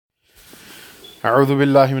أعوذ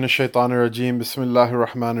بالله من الشيطان الرجيم بسم الله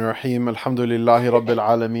الرحمن الرحيم الحمد لله رب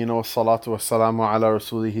العالمين والصلاة والسلام على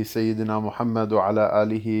رسوله سيدنا محمد وعلى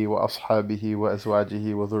آله وأصحابه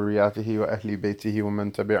وأزواجه وذرياته وأهل بيته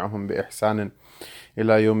ومن تبعهم بإحسان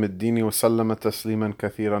إلى يوم الدين وسلم تسليما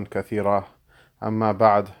كثيرا كثيرا. أما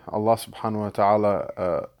بعد, Allah subhanahu wa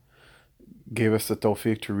ta'ala gave us the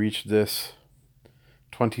tawfiq to reach this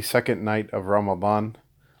 22nd night of Ramadan.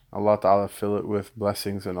 Allah Ta'ala fill it with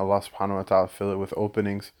blessings, and Allah Subhanahu wa Ta'ala fill it with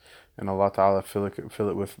openings, and Allah Ta'ala fill it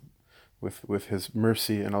with His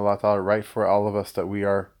mercy, and Allah Ta'ala write for all of us that we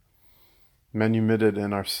are manumitted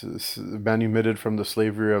from the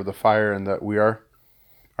slavery of the fire, and that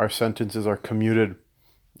our sentences are commuted,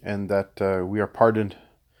 and that we are pardoned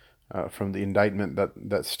from the indictment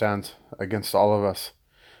that stands against all of us.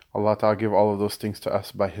 Allah Ta'ala give all of those things to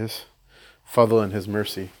us by His fadl and His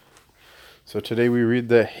mercy. So today we read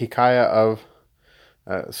the hikayah of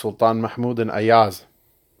Sultan Mahmud and Ayaz.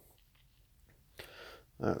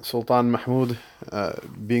 Sultan Mahmud,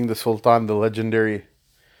 being the Sultan, the legendary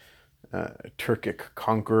Turkic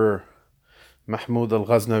conqueror, Mahmud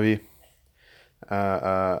al-Ghaznavi.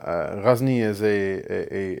 Ghazni is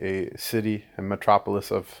a city, a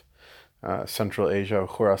metropolis of Central Asia,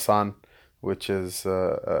 Khurasan, which is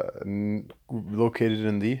located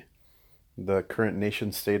in the current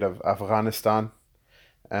nation state of Afghanistan.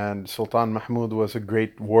 And Sultan Mahmud was a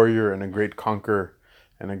great warrior and a great conqueror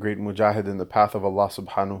and a great mujahid in the path of Allah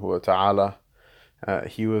subhanahu wa ta'ala.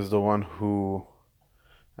 He was the one who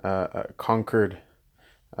conquered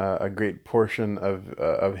a great portion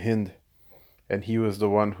of Hind, and he was the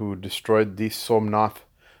one who destroyed the Somnath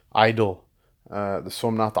idol. The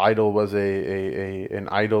Somnath idol was an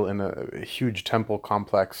idol in a huge temple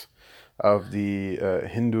complex of the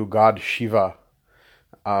Hindu god Shiva,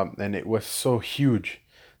 and it was so huge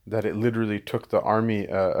that it literally took the army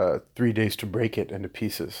 3 days to break it into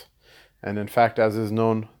pieces. And in fact, as is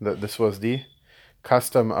known, that this was the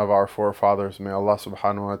custom of our forefathers. May Allah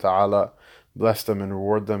subhanahu wa ta'ala bless them and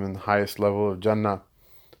reward them in the highest level of Jannah.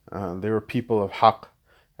 They were people of haqq,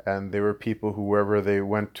 and they were people who, wherever they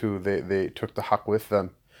went to, they took the haqq with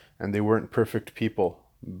them, and they weren't perfect people,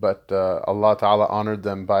 but Allah ta'ala honored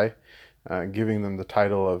them by giving them the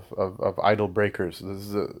title of idol breakers.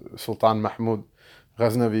 This is Sultan Mahmud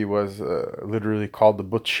Ghaznavi was literally called the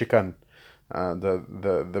But Shikan,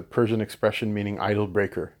 the Persian expression meaning idol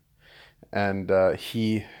breaker. And that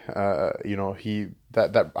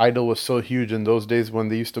idol was so huge in those days when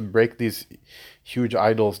they used to break these huge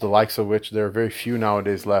idols, the likes of which there are very few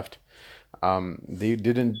nowadays left. They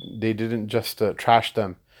didn't just trash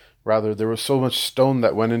them. Rather, there was so much stone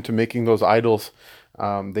that went into making those idols.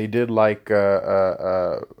 They did like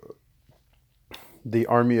the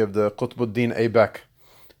army of the Qutbuddin Aybak,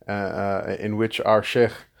 in which our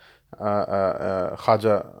Sheikh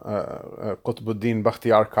Khaja Qutbuddin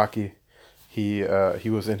Bakhtiyar Kaki, he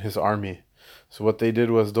was in his army. So what they did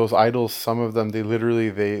was those idols, some of them they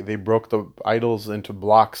broke the idols into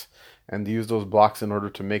blocks, and they used those blocks in order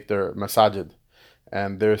to make their masajid.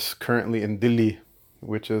 And there's currently in Delhi,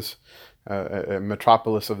 which is a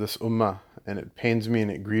metropolis of this ummah, and it pains me and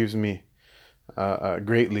it grieves me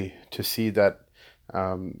greatly to see that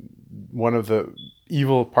one of the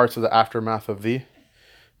evil parts of the aftermath of the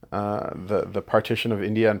partition of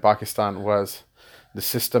India and Pakistan was the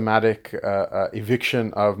systematic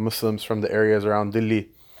eviction of Muslims from the areas around Delhi,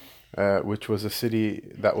 which was a city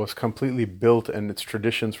that was completely built, and its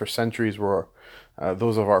traditions for centuries were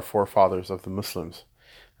those of our forefathers, of the Muslims.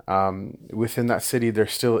 Within that city, there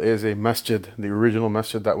still is a masjid, the original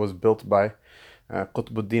masjid that was built by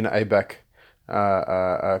Qutbuddin Aybak,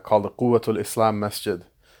 called the Quwwatul Islam Masjid,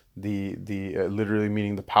 the literally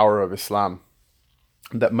meaning the power of Islam.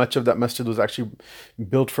 That much of that masjid was actually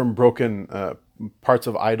built from broken parts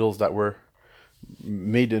of idols that were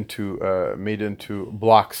made into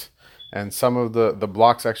blocks. And some of the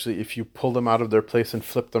blocks, actually, if you pull them out of their place and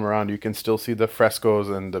flip them around, you can still see the frescoes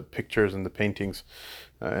and the pictures and the paintings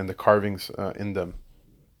and the carvings in them.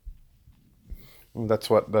 And that's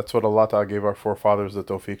what Allah Ta'ala gave our forefathers the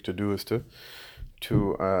tawfiq to do, is to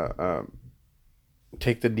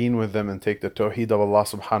take the deen with them and take the tawheed of Allah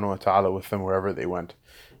subhanahu wa ta'ala with them wherever they went.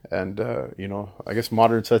 And I guess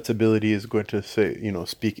modern sensibility is going to say,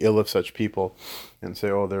 speak ill of such people and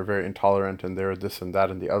say, oh, they're very intolerant and they're this and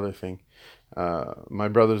that and the other thing. My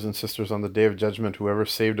brothers and sisters, on the Day of Judgment, whoever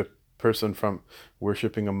saved a person from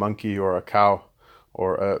worshipping a monkey or a cow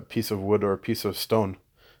or a piece of wood or a piece of stone,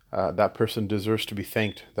 that person deserves to be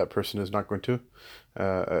thanked. That person is not going to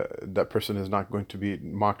be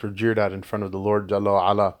mocked or jeered at in front of the Lord Jalla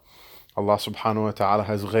wa Ala. Allah subhanahu wa ta'ala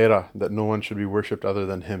has ghaira, that no one should be worshipped other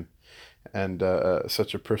than Him. And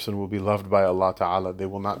such a person will be loved by Allah ta'ala. They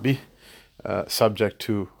will not be subject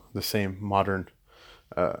to the same modern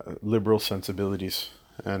liberal sensibilities.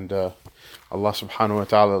 And Allah subhanahu wa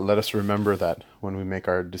ta'ala, let us remember that when we make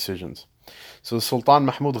our decisions. So Sultan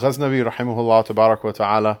Mahmud Ghaznavi rahimahullah tabarak wa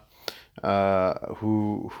ta'ala,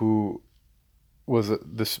 who was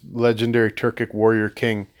this legendary Turkic warrior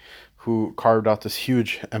king who carved out this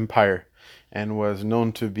huge empire and was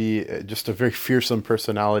known to be just a very fearsome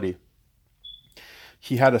personality.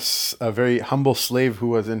 He had a very humble slave who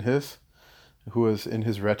was in his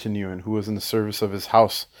retinue and who was in the service of his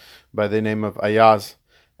house by the name of Ayaz.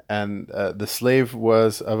 And the slave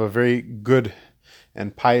was of a very good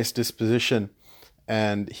and pious disposition,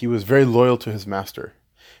 and he was very loyal to his master.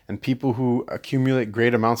 And people who accumulate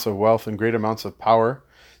great amounts of wealth and great amounts of power,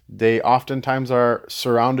 they oftentimes are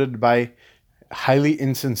surrounded by highly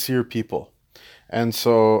insincere people. And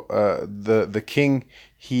so the king,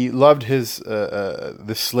 he loved this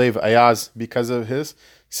slave Ayaz because of his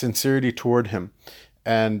sincerity toward him.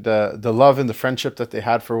 And the love and the friendship that they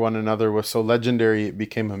had for one another was so legendary, it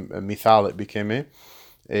became a mithal, it became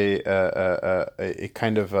a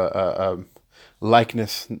kind of a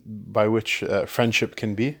likeness by which friendship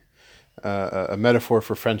can be, a metaphor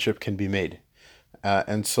for friendship can be made.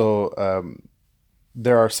 And so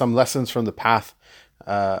there are some lessons from the path,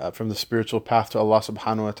 from the spiritual path to Allah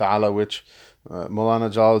subhanahu wa ta'ala, which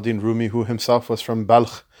Maulana Jalaluddin Rumi, who himself was from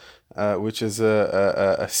Balkh, which is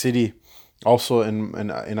a city also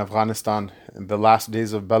in Afghanistan, in the last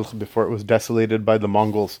days of Balkh before it was desolated by the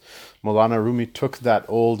Mongols. Maulana Rumi took that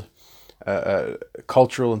old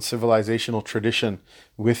cultural and civilizational tradition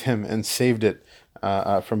with him and saved it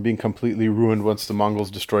from being completely ruined once the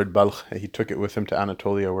Mongols destroyed Balkh. He took it with him to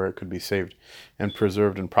Anatolia, where it could be saved and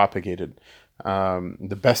preserved and propagated.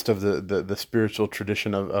 The best of the spiritual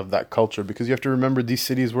tradition of that culture, because you have to remember these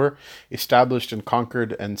cities were established and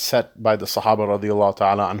conquered and set by the Sahaba radiallahu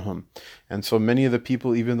ta'ala anhum. And so many of the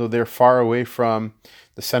people, even though they're far away from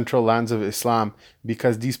the central lands of Islam,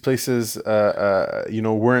 because these places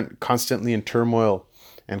weren't constantly in turmoil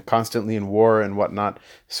and constantly in war and whatnot,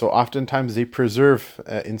 so oftentimes they preserve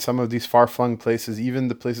in some of these far-flung places, even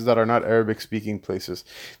the places that are not Arabic-speaking places,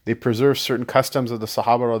 they preserve certain customs of the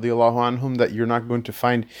Sahaba radiallahu anhum that you're not going to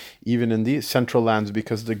find even in these central lands,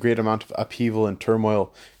 because of the great amount of upheaval and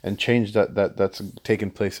turmoil and change that's taken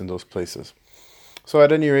place in those places. So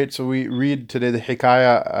at any rate, so we read today the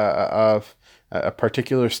hikayah of a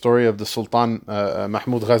particular story of the Sultan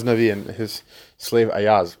Mahmud Ghaznavi and his slave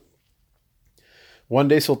Ayaz. One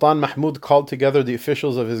day Sultan Mahmud called together the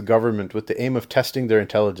officials of his government with the aim of testing their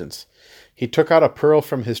intelligence. He took out a pearl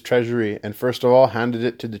from his treasury and first of all handed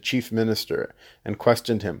it to the chief minister and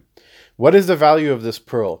questioned him. "What is the value of this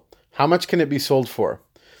pearl? How much can it be sold for?"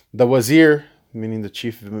 The wazir, meaning the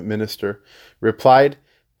chief minister, replied,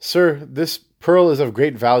 "Sir, this pearl is of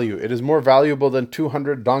great value. It is more valuable than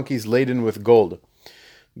 200 donkeys laden with gold."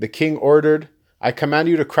 The king ordered, "I command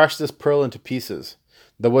you to crush this pearl into pieces."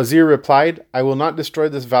 The wazir replied, "I will not destroy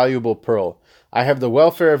this valuable pearl. I have the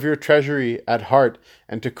welfare of your treasury at heart,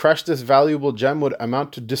 and to crush this valuable gem would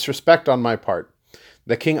amount to disrespect on my part."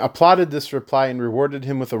 The king applauded this reply and rewarded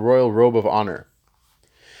him with a royal robe of honor.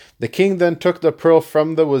 The king then took the pearl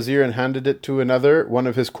from the wazir and handed it to one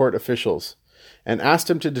of his court officials, and asked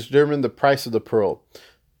him to determine the price of the pearl.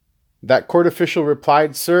 That court official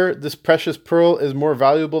replied, "Sir, this precious pearl is more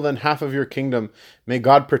valuable than half of your kingdom. May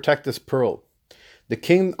God protect this pearl." The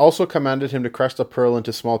king also commanded him to crush the pearl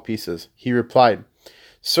into small pieces. He replied,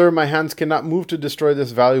 "Sir, my hands cannot move to destroy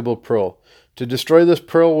this valuable pearl. To destroy this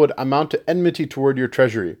pearl would amount to enmity toward your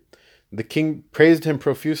treasury." The king praised him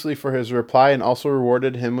profusely for his reply and also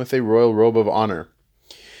rewarded him with a royal robe of honor.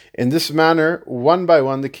 In this manner, one by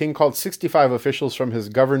one, the king called 65 officials from his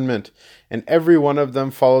government, and every one of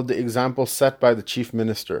them followed the example set by the chief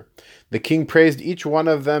minister. The king praised each one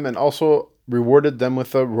of them and also rewarded them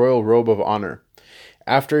with a royal robe of honor.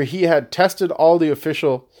 After he had tested all the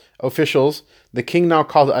officials, the king now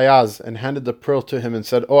called Ayaz and handed the pearl to him and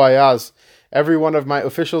said, "O Ayaz, every one of my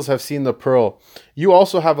officials have seen the pearl. You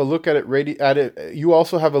also have a look at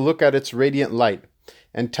its radiant light,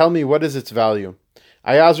 and tell me what is its value."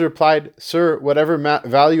 Ayaz replied, "Sir, whatever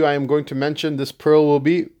value I am going to mention, this pearl will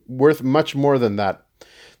be worth much more than that."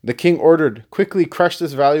 The king ordered, "Quickly crush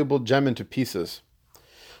this valuable gem into pieces."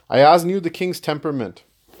 Ayaz knew the king's temperament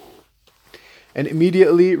and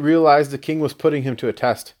immediately realized the king was putting him to a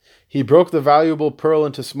test. He broke the valuable pearl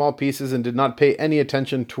into small pieces and did not pay any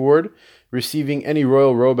attention toward receiving any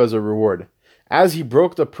royal robe as a reward. As he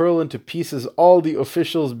broke the pearl into pieces, all the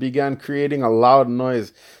officials began creating a loud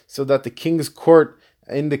noise, so that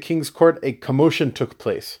in the king's court a commotion took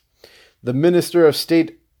place. The minister of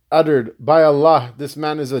state uttered, "By Allah, this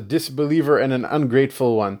man is a disbeliever and an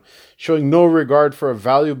ungrateful one, showing no regard for a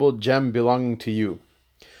valuable gem belonging to you."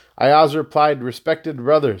 Ayaz replied, "Respected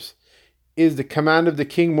brothers, is the command of the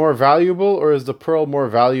king more valuable, or is the pearl more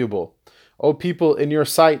valuable? O people, in your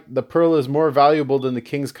sight, the pearl is more valuable than the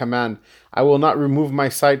king's command. I will not remove my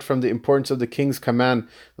sight from the importance of the king's command,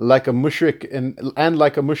 like a mushrik and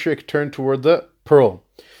like a mushrik turn toward the pearl.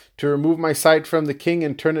 To remove my sight from the king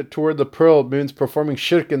and turn it toward the pearl means performing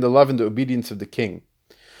shirk in the love and the obedience of the king."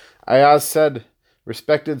 Ayaz said,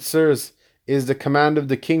 "Respected sirs, is the command of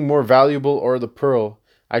the king more valuable or the pearl?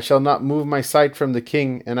 I shall not move my sight from the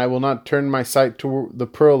king, and I will not turn my sight to the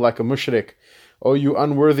pearl like a mushrik. O you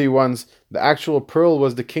unworthy ones, the actual pearl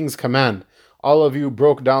was the king's command. All of you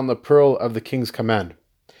broke down the pearl of the king's command."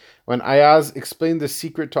 When Ayaz explained the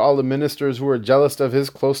secret to all the ministers who were jealous of his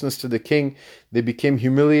closeness to the king, they became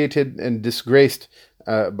humiliated and disgraced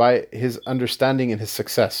by his understanding and his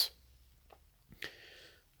success.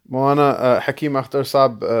 Maulana Hakim Akhtar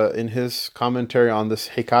Saab, in his commentary on this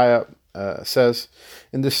hikayah, says,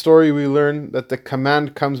 in this story we learn that the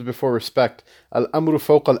command comes before respect. Al-amru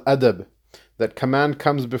fawq al-adab. That command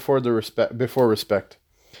comes before respect.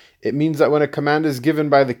 It means that when a command is given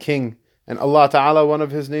by the king, and Allah Ta'ala, one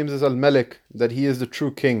of His names is Al-Malik, that He is the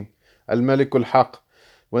true king, Al-Malik al-Haq.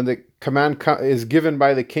 When the command is given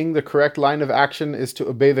by the king, the correct line of action is to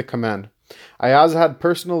obey the command. Ayaz had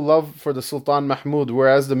personal love for the Sultan Mahmud,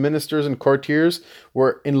 whereas the ministers and courtiers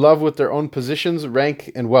were in love with their own positions,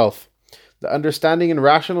 rank, and wealth. The understanding and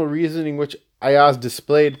rational reasoning which Ayaz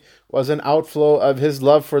displayed was an outflow of his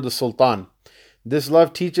love for the Sultan. This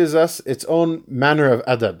love teaches us its own manner of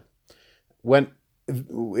adab.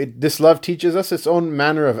 This love teaches us its own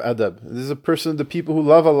manner of adab. This is the people who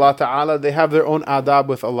love Allah Ta'ala, they have their own adab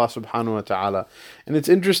with Allah Subhanahu Wa Ta'ala. And it's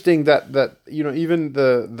interesting that even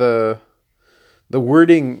the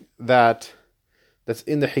wording that's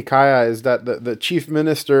in the hikayah is that the chief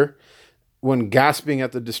minister, when gasping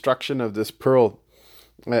at the destruction of this pearl,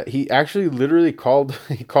 he actually literally called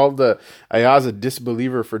the Ayaz a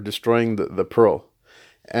disbeliever for destroying the pearl.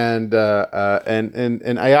 And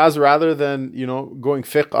Ayaz, rather than going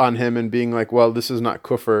fiqh on him and being like, well, this is not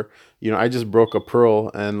kufr, I just broke a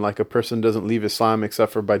pearl, and like a person doesn't leave Islam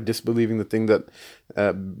except for by disbelieving the thing that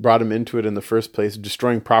brought him into it in the first place,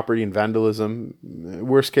 destroying property and vandalism.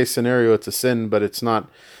 Worst case scenario, it's a sin, but it's not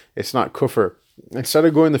kufr. Instead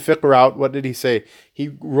of going the fiqh route, what did he say? He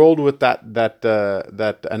rolled with that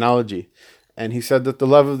analogy, and he said that the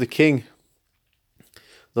love of the king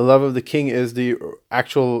is the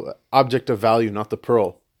actual object of value, not the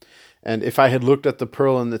pearl. And if I had looked at the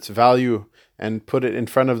pearl and its value and put it in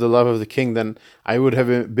front of the love of the king, then I would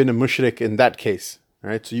have been a mushrik in that case.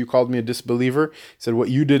 Right? So you called me a disbeliever. He said what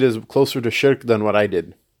you did is closer to shirk than what I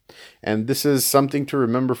did. And this is something to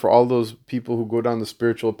remember for all those people who go down the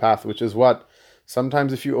spiritual path, which is what?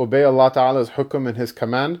 Sometimes if you obey Allah Ta'ala's hukum and His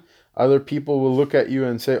command, other people will look at you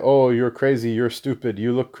and say, "Oh, you're crazy, you're stupid,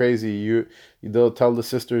 you look crazy." They'll tell the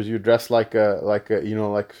sisters you dress like live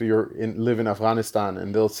in Afghanistan,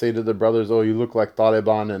 and they'll say to the brothers, "Oh, you look like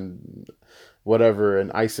Taliban and whatever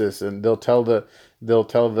and ISIS," and they'll tell the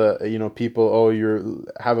people, "Oh, you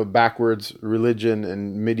have a backwards religion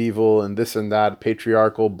and medieval and this and that,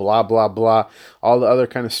 patriarchal, blah blah blah," all the other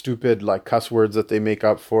kind of stupid like cuss words that they make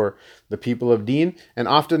up for the people of Deen. And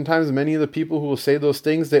oftentimes many of the people who will say those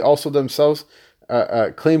things, they also themselves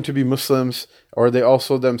claim to be Muslims, or they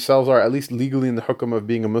also themselves are at least legally in the hukum of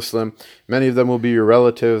being a Muslim. Many of them will be your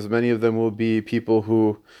relatives, many of them will be people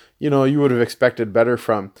who you would have expected better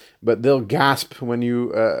from, but they'll gasp when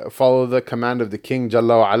you follow the command of the King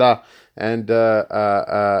Jalla wa Ala, and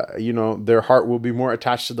their heart will be more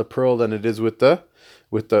attached to the pearl than it is with the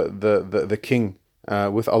King,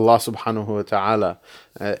 with Allah Subhanahu Wa Ta'ala.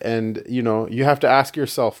 And you have to ask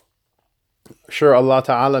yourself, sure, Allah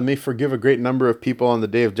Ta'ala may forgive a great number of people on the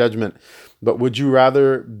Day of Judgment, but would you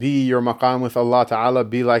rather be your maqam with Allah Ta'ala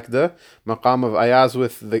be like the maqam of Ayaz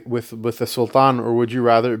with the Sultan, or would you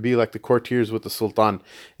rather be like the courtiers with the Sultan?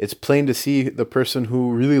 It's plain to see the person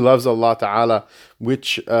who really loves Allah Ta'ala,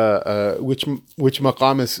 which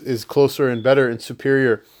maqam is closer and better and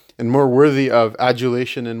superior and more worthy of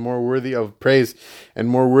adulation and more worthy of praise and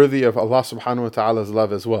more worthy of Allah Subhanahu Wa Ta'ala's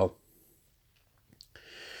love as well.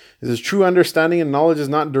 This is true understanding and knowledge is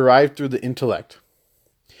not derived through the intellect.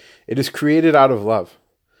 It is created out of love.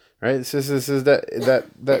 Right? He says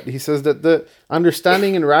that the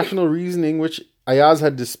understanding and rational reasoning which Ayaz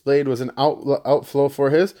had displayed was an outflow for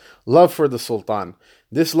his love for the Sultan.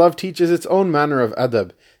 This love teaches its own manner of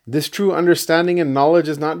adab. This true understanding and knowledge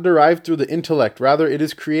is not derived through the intellect, rather it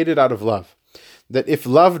is created out of love. That if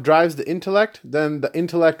love drives the intellect, then the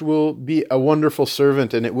intellect will be a wonderful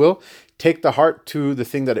servant and it will take the heart to the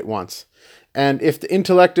thing that it wants. And if the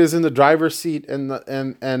intellect is in the driver's seat and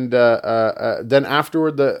then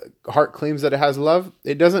afterward the heart claims that it has love,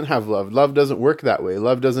 it doesn't have love. Love doesn't work that way.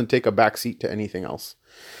 Love doesn't take a back seat to anything else.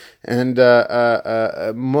 And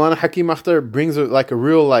Maulana Hakim Akhtar brings like a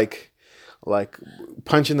real like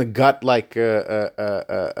punch in the gut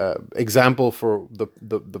example for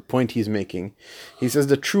the point he's making. He says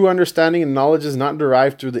the true understanding and knowledge is not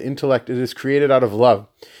derived through the intellect, it is created out of love.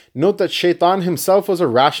 Note that Shaitan himself was a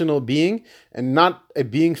rational being and not a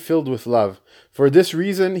being filled with love. For this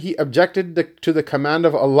reason, he objected to the command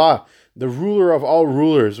of Allah, the ruler of all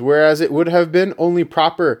rulers, whereas it would have been only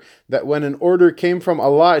proper that when an order came from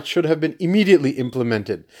Allah, it should have been immediately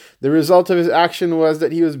implemented. The result of his action was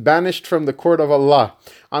that he was banished from the court of Allah.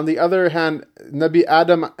 On the other hand, Nabi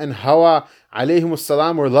Adam and Hawa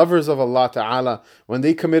alayhimussalam were lovers of Allah Ta'ala. When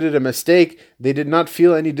they committed a mistake, they did not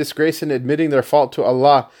feel any disgrace in admitting their fault to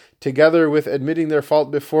Allah. Together with admitting their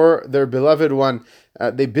fault before their beloved one,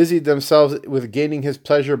 they busied themselves with gaining his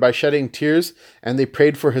pleasure by shedding tears, and they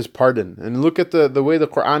prayed for his pardon. And look at the way the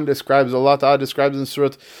Quran describes, Allah Ta'ala describes in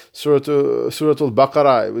Surah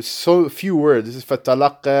Al-Baqarah. It was so few words. This is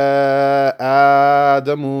فَتَلَقَّى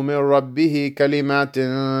آدَمُ مِنْ رَبِّهِ كَلِمَاتٍ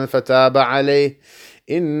فَتَابَ عَلَيْهِ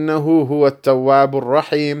إِنَّهُ هُوَ التَّوَّابُ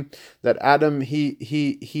الرَّحِيمُ. That Adam,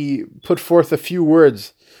 he put forth a few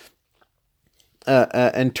words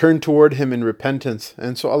and turned toward him in repentance,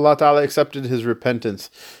 and so Allah Ta'ala accepted his repentance.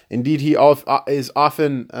 Indeed, he is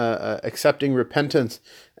often accepting repentance,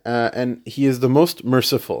 and he is the most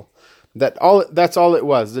merciful. That's all it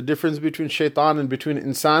was. The difference between Shaitan and between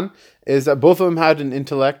Insan is that both of them had an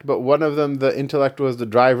intellect, but one of them, the intellect was the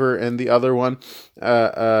driver, and the other one,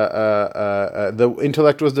 the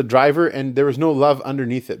intellect was the driver, and there was no love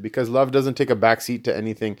underneath it, because love doesn't take a backseat to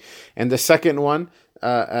anything. And the second one,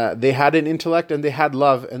 they had an intellect and they had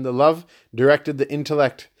love, and the love directed the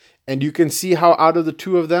intellect. And you can see how out of the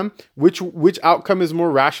two of them, which outcome is more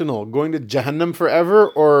rational, going to Jahannam forever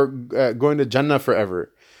or going to Jannah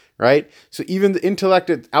forever, right? So even the intellect,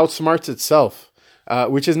 it outsmarts itself,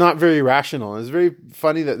 which is not very rational. It's very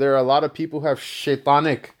funny that there are a lot of people who have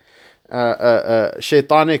shaitanic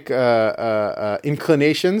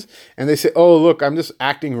inclinations, and they say, oh look, I'm just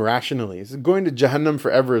acting rationally. So going to Jahannam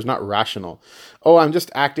forever is not rational. Oh, I'm just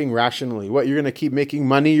acting rationally. What, you're going to keep making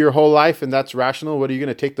money your whole life and that's rational? What, are you going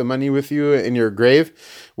to take the money with you in your grave?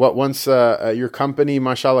 What, once your company,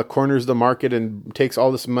 mashallah, corners the market and takes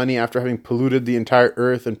all this money after having polluted the entire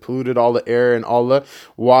earth and polluted all the air and all the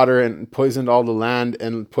water and poisoned all the land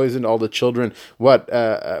and poisoned all the children, what,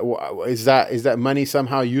 is that money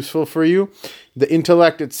somehow useful for you? The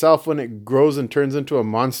intellect itself, when it grows and turns into a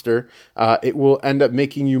monster, it will end up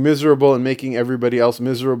making you miserable and making everybody else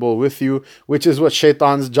miserable with you, which is what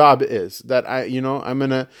Shaitan's job is. That I'm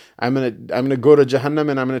gonna go to Jahannam,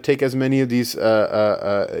 and I'm gonna take as many of these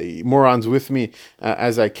morons with me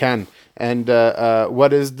as I can. And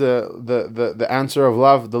what is the answer of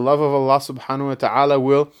love? The love of Allah Subhanahu wa Taala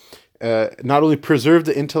will not only preserve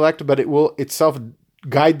the intellect, but it will itself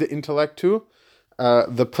guide the intellect to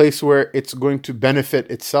the place where it's going to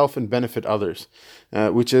benefit itself and benefit others,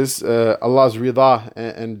 which is Allah's rida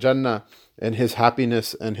and Jannah and His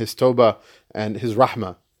happiness and His tawbah and His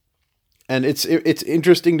rahmah. And it's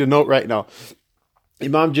interesting to note right now,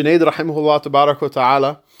 Imam Junaid rahimahullah tabarak wa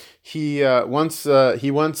ta'ala, he once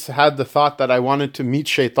had the thought that I wanted to meet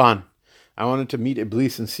Shaitan. I wanted to meet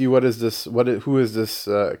Iblis and see who is this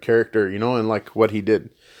character, and like what he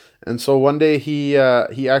did. And so one day he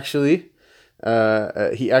actually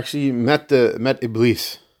met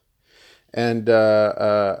Iblis, and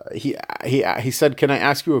he said, "Can I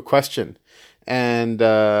ask you a question?" And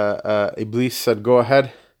Iblis said, "Go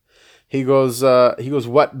ahead." He goes,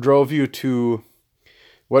 "What drove you to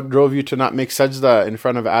not make sajda in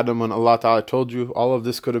front of Adam when Allah Ta'ala told you? All of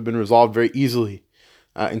this could have been resolved very easily."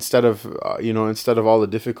 Instead of all the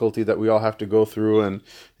difficulty that we all have to go through and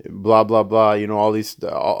blah blah blah, all this,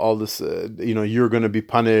 you're going to be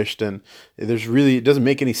punished, and it doesn't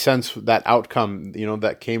make any sense, that outcome,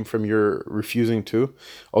 that came from your refusing to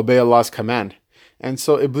obey Allah's command. And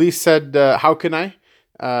so Iblis said, how can I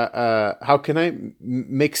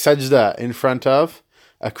make sajda in front of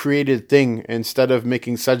a created thing instead of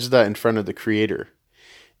making sajda in front of the Creator?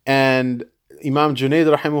 And Imam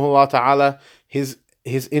Junaid rahimahullah ta'ala, his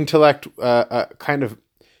intellect kind of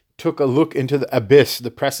took a look into the abyss,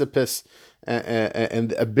 the precipice, and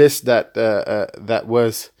the abyss that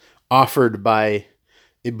was offered by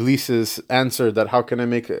Iblis's answer, that how can I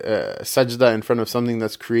make a sajda in front of something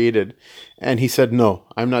that's created? And he said, no,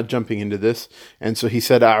 I'm not jumping into this. And so he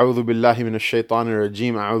said, A'udhu billahi minash shaitanir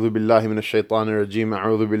rajim, A'udhu billahi minash shaitanir rajim,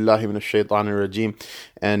 A'udhu billahi minash shaitanir rajim.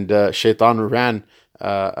 And shaitan ran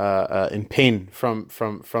in pain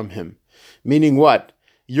from him. Meaning what?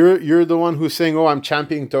 You're the one who's saying, oh, I'm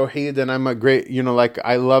championing Tawheed and I'm a great, like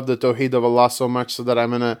I love the Tawheed of Allah so much so that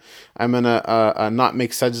I'm gonna not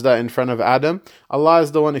make sajda in front of Adam. Allah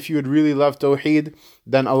is the one, if you would really love Tawheed,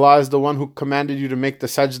 then Allah is the one who commanded you to make the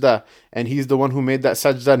sajda, and He's the one who made that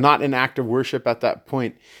sajda, not an act of worship at that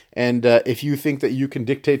point. And if you think that you can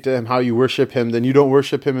dictate to Him how you worship Him, then you don't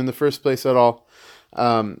worship Him in the first place at all.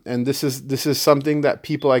 And this is something that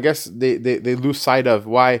people, I guess, they lose sight of.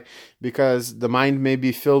 Why? Because the mind may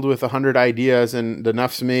be filled with 100 ideas, and the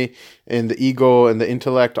nafs may, and the ego and the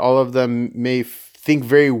intellect, all of them may think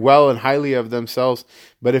very well and highly of themselves.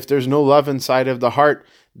 But if there's no love inside of the heart,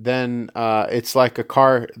 then it's like a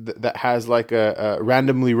car that has like a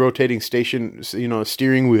randomly rotating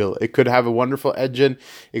steering wheel. It could have a wonderful engine,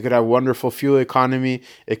 it could have wonderful fuel economy,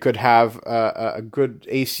 it could have a good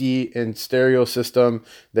AC and stereo system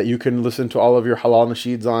that you can listen to all of your halal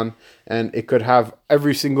nasheeds on, and it could have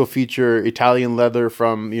every single feature, Italian leather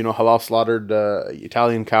from halal slaughtered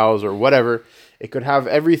Italian cows or whatever. It could have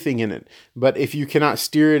everything in it. But if you cannot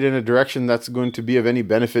steer it in a direction that's going to be of any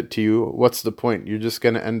benefit to you, what's the point? You're just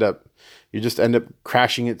going to end up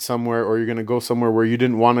crashing it somewhere, or you're going to go somewhere where you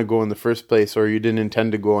didn't want to go in the first place, or you didn't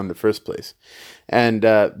intend to go in the first place. And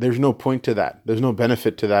there's no point to that. There's no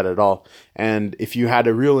benefit to that at all. And if you had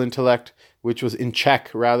a real intellect which was in check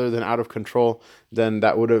rather than out of control, then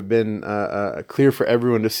that would have been clear for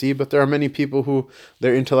everyone to see. But there are many people who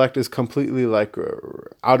their intellect is completely like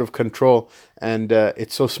out of control, and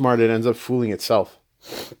it's so smart it ends up fooling itself.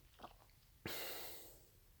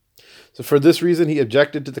 So for this reason, he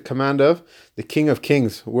objected to the command of the King of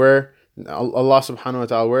Kings, where Allah subhanahu wa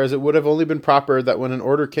ta'ala, whereas it would have only been proper that when an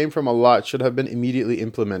order came from Allah, it should have been immediately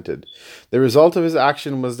implemented. The result of his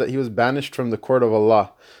action was that he was banished from the court of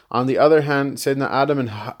Allah. On the other hand, Sayyidina Adam and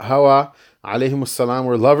Hawa alayhimus salam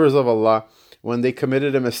were lovers of Allah. When they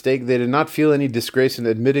committed a mistake, they did not feel any disgrace in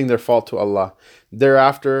admitting their fault to Allah.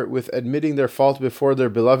 Thereafter, with admitting their fault before their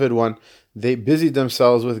beloved one, they busied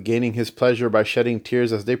themselves with gaining His pleasure by shedding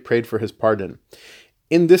tears as they prayed for His pardon.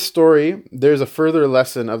 In this story, there's a further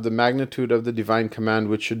lesson of the magnitude of the divine command,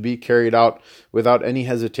 which should be carried out without any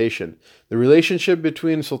hesitation. The relationship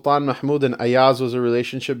between Sultan Mahmud and Ayaz was a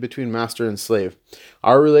relationship between master and slave.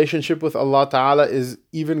 Our relationship with Allah Ta'ala is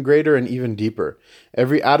even greater and even deeper.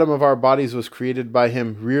 Every atom of our bodies was created by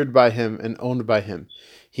Him, reared by Him, and owned by Him.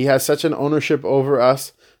 He has such an ownership over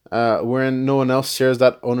us, wherein no one else shares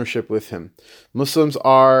that ownership with Him. Muslims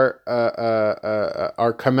are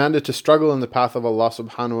commanded to struggle in the path of Allah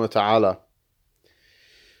subhanahu wa ta'ala.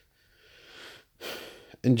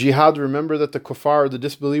 In jihad, remember that the kuffar, the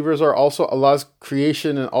disbelievers, are also Allah's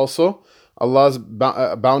creation and also Allah's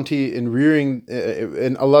bounty in rearing,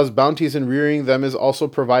 and Allah's bounties in rearing them is also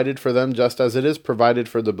provided for them, just as it is provided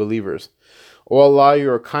for the believers. O Allah,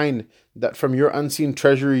 you are kind, that from your unseen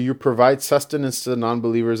treasury you provide sustenance to the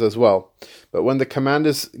non-believers as well. But when the command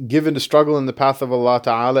is given to struggle in the path of Allah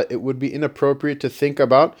Ta'ala, it would be inappropriate to think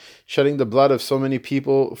about shedding the blood of so many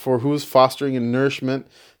people for whose fostering and nourishment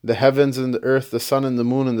the heavens and the earth, the sun and the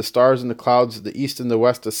moon and the stars and the clouds, the east and the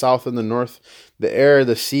west, the south and the north, the air,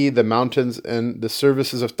 the sea, the mountains, and the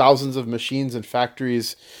services of thousands of machines and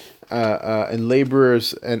factories and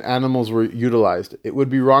laborers and animals were utilized. It would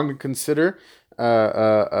be wrong to consider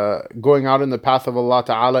going out in the path of Allah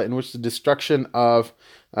Ta'ala, in which the destruction of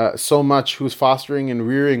so much whose fostering and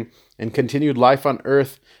rearing and continued life on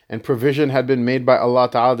earth and provision had been made by Allah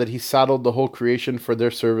Ta'ala, that He saddled the whole creation for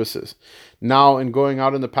their services. Now, in going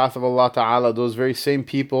out in the path of Allah Ta'ala, those very same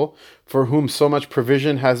people for whom so much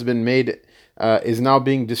provision has been made is now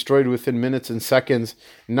being destroyed within minutes and seconds.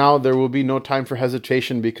 Now there will be no time for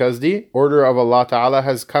hesitation, because the order of Allah Ta'ala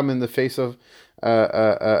has come in the face of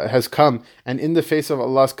and in the face of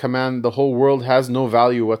Allah's command, the whole world has no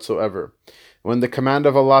value whatsoever. When the command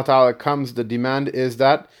of Allah Ta'ala comes, the demand is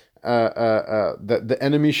that the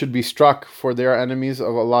enemy should be struck, for they are enemies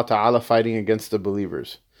of Allah Ta'ala fighting against the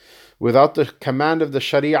believers. Without the command of the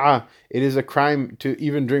Sharia, it is a crime to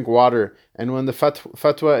even drink water. And when the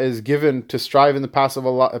fatwa is given to strive in the path of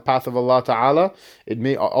Allah Ta'ala, it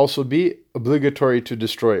may also be obligatory to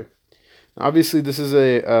destroy. Obviously, this is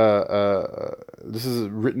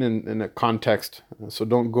written in a context, so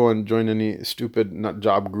don't go and join any stupid nut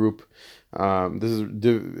job group This is,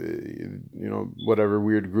 whatever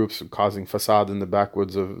weird groups causing fasad in the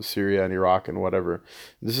backwoods of Syria and Iraq and whatever.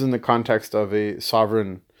 This is in the context of a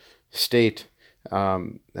sovereign state.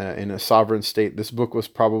 In a sovereign state, this book was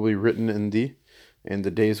probably written in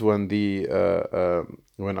the days when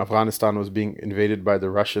when Afghanistan was being invaded by the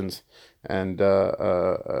Russians, and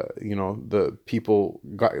the people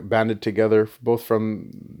got banded together both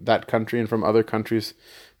from that country and from other countries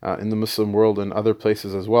in the Muslim world and other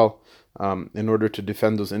places as well, in order to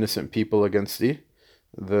defend those innocent people against the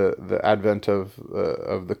advent of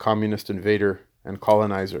the communist invader and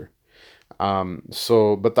colonizer.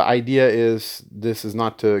 But the idea is, this is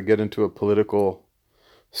not to get into a political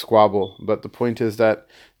squabble, but the point is that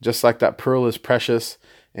just like that pearl is precious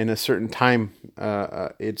in a certain time,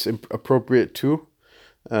 it's appropriate to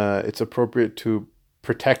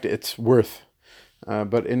protect its worth.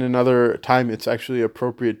 But in another time, it's actually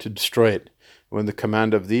appropriate to destroy it when the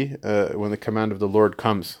command of the Lord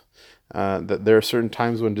comes. That there are certain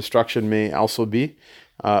times when destruction may also be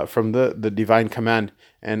from the divine command,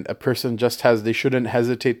 and a person they shouldn't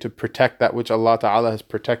hesitate to protect that which Allah Ta'ala has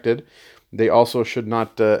protected. They also should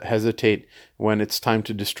not hesitate when it's time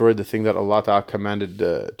to destroy the thing that Allah Ta'ala commanded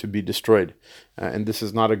to be destroyed. And this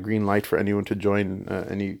is not a green light for anyone to join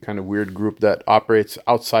any kind of weird group that operates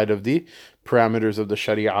outside of the parameters of the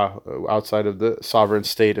Sharia, outside of the sovereign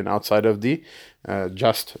state, and outside of the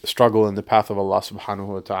just struggle in the path of Allah Subhanahu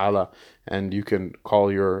wa Ta'ala. And you can call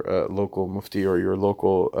your local mufti or your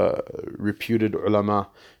local reputed ulama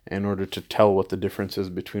in order to tell what the difference is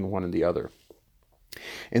between one and the other.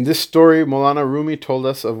 In this story, Maulana Rumi told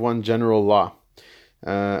us of one general law,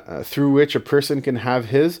 through which a person can have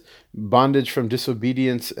his bondage from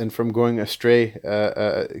disobedience and from going astray.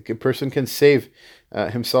 A person can save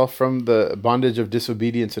himself from the bondage of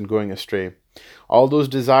disobedience and going astray. All those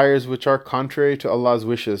desires which are contrary to Allah's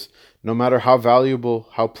wishes, no matter how valuable,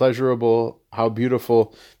 how pleasurable, how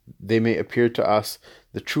beautiful they may appear to us,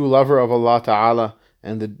 the true lover of Allah Ta'ala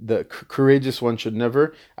and the courageous one should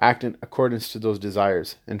never act in accordance to those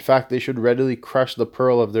desires. In fact, they should readily crush the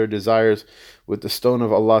pearl of their desires with the stone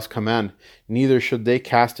of Allah's command. Neither should they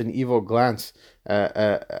cast an evil glance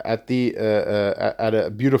at a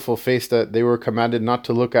beautiful face that they were commanded not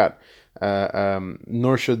to look at,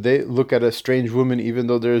 nor should they look at a strange woman, even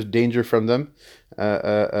though there is danger from them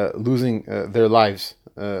losing their lives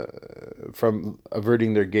from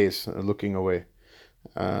averting their gaze, looking away.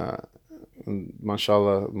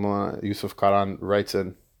 MashaAllah, Mullah Yusuf Karan writes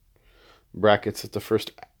in brackets that the first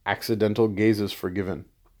accidental gaze is forgiven.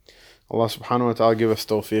 Allah subhanahu wa ta'ala give us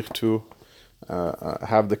tawfiq to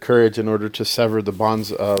have the courage in order to sever the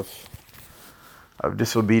bonds of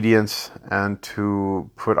disobedience, and to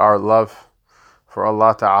put our love for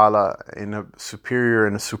Allah Ta'ala in a superior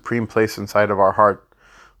and a supreme place inside of our heart,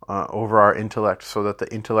 over our intellect, so that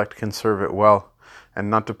the intellect can serve it well, and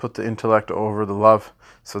not to put the intellect over the love,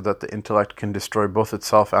 so that the intellect can destroy both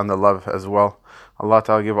itself and the love as well. Allah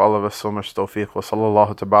Ta'ala give all of us so much tawfiq. Wa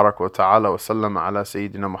sallallahu tabarak wa ta'ala wa sallam ala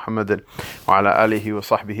Sayyidina Muhammadin wa ala alihi wa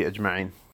sahbihi ajma'in.